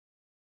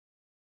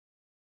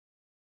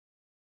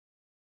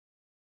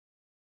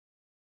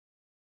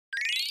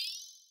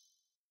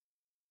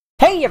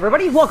Hey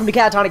everybody, welcome to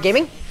Catatonic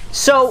Gaming.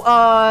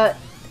 So,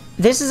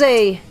 this is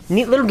a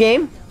neat little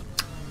game.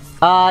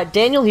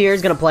 Daniel here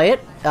is gonna play it.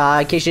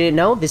 In case you didn't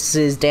know, this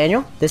is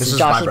Daniel. This is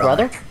Josh's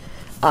brother.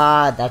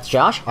 That's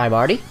Josh. I'm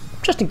Artie.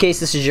 Just in case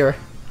this is your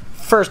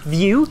first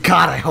view.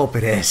 God, I hope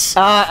it is.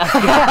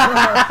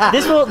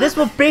 This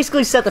will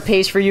basically set the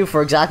pace for you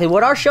for exactly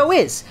what our show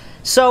is.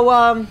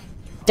 So,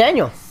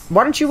 Daniel,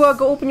 why don't you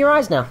go open your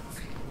eyes now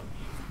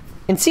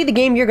and see the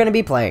game you're gonna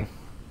be playing.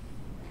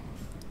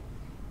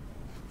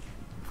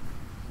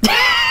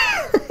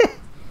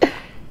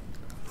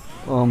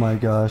 Oh my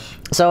gosh.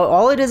 So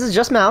all it is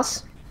just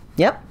mouse.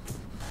 Yep.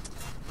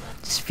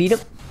 Just feed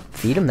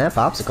him that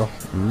popsicle.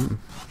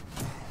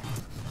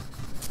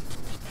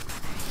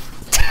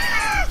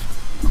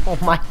 Oh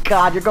my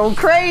god, you're going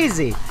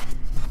crazy.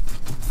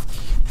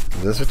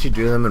 Is this what you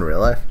do to them in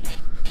real life?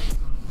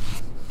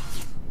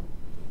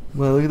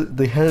 Well, look at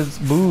the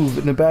heads move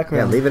in the Yeah,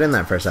 background. leave it in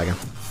there for a second.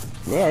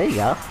 Yeah, there you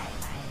go.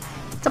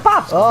 It's a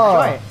popsicle.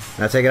 Oh. Enjoy it.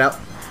 Now take it out.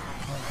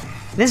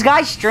 This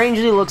guy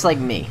strangely looks like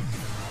me.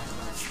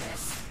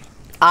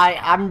 He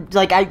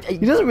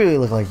doesn't really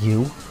look like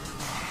you.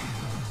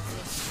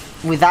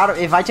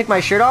 If I took my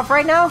shirt off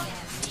right now,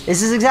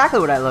 this is exactly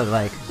what I look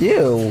like.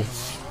 Ew.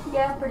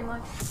 Yeah, pretty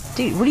much.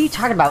 Dude, what are you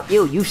talking about?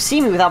 Ew, you've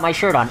seen me without my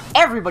shirt on.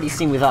 Everybody's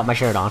seen me without my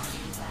shirt on.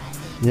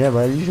 Yeah,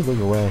 but I usually look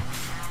away.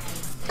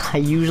 I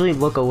usually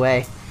look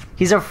away.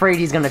 He's afraid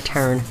he's gonna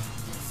turn.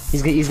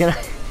 He's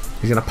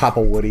gonna pop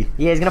a Woody.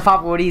 Yeah, he's gonna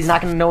pop a Woody. He's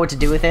not gonna know what to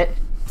do with it.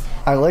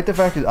 I like the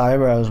fact his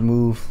eyebrows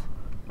move.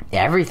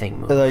 Yeah,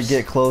 everything moves. As I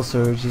get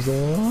closer, it's just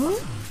like,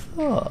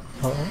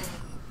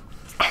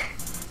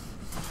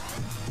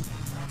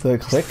 Do I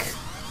click?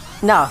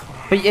 No,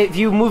 but if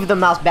you move the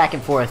mouse back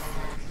and forth,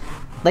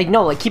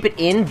 like keep it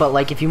in, but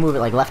like if you move it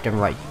like left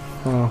and right.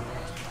 Oh.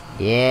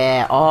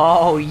 Yeah.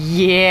 Oh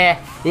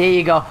yeah. There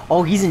you go.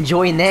 Oh, he's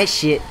enjoying that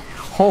shit.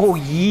 Oh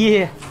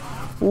yeah.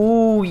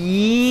 Oh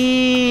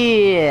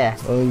yeah.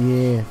 Oh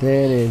yeah,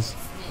 there it is.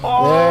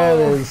 Oh.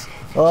 There it is.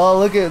 Oh,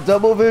 look at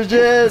double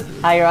vision.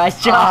 Hi, your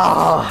eyes,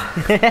 Josh.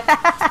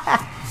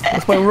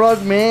 That's my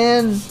rug,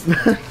 man.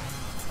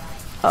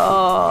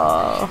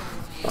 Oh.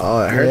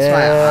 Oh, it hurts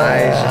my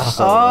eyes just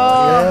so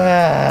Oh.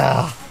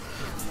 Yeah.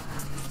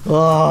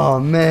 Oh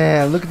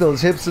man, look at those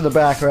hips in the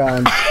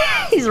background.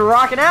 He's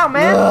rocking out,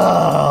 man.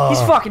 Oh. He's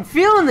fucking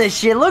feeling this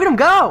shit. Look at him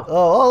go.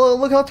 Oh,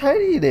 look how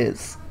tiny it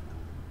is.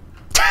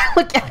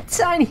 Look how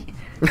tiny.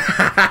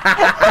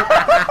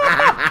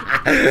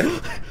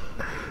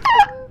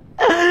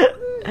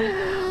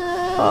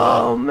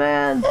 Oh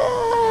man.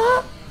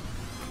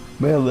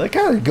 Man, that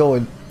guy is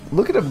going.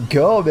 Look at him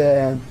go,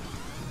 man.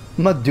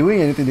 I'm not doing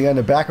anything. The guy in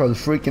the background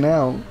is freaking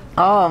out.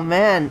 Oh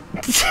man.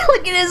 Look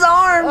at his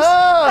arms.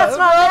 Ah, That's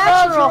not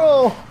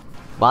natural.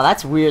 Wow,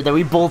 that's weird that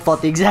we both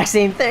thought the exact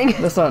same thing.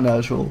 That's not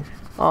natural.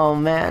 Oh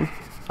man.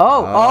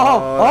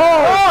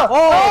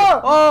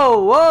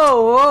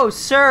 Whoa,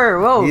 sir,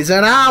 whoa. He's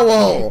an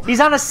owl. He's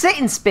on a sit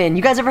and spin.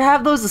 You guys ever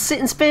have those, a sit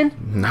and spin?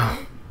 No.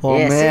 Oh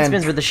Yeah, sit and man.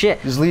 spins were the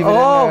shit. Just leave it in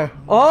there.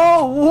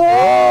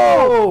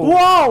 Oh,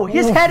 whoa.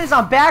 His head is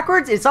on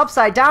backwards. It's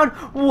upside down.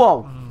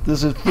 Whoa.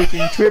 This is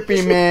freaking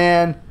trippy,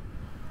 man.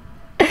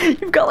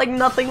 You've got like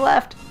nothing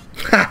left.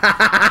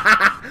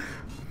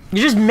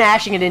 You're just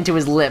mashing it into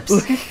his lips.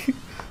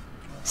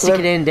 Stick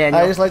it in,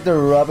 Daniel. I just like to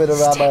rub it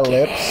around my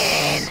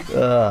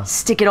lips.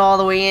 Stick it all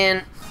the way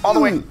in. All the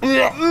way.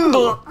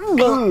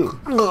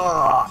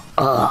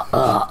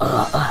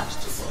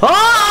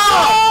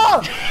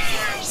 Oh!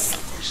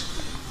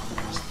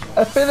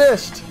 I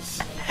finished.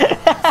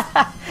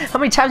 How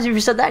many times have you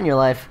said that in your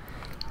life?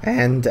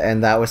 And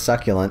that was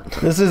Succulent.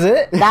 This is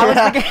it? That was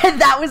the game.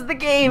 That was the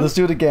game. Let's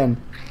do it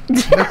again.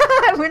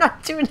 We're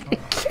not doing it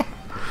again.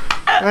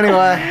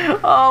 Anyway.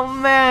 Oh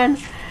man.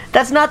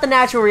 That's not the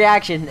natural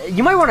reaction.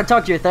 You might want to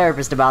talk to your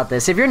therapist about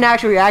this. If your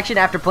natural reaction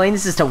after playing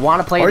this is to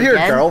want to play it Or your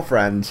again,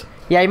 girlfriend.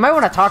 yeah, you might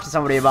want to talk to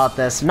somebody about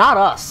this. Not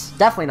us.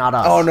 Definitely not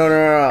us. Oh, no.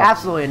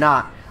 Absolutely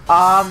not.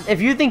 If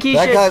you think he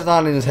That should, guy's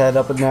nodding his head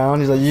up and down.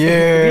 He's like, yeah.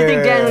 if you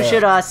think Daniel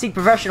should seek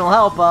professional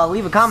help,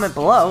 leave a comment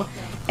below,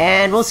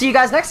 and we'll see you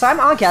guys next time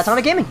on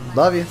Catatonic Gaming.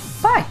 Love you.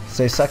 Bye.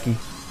 Say sucky.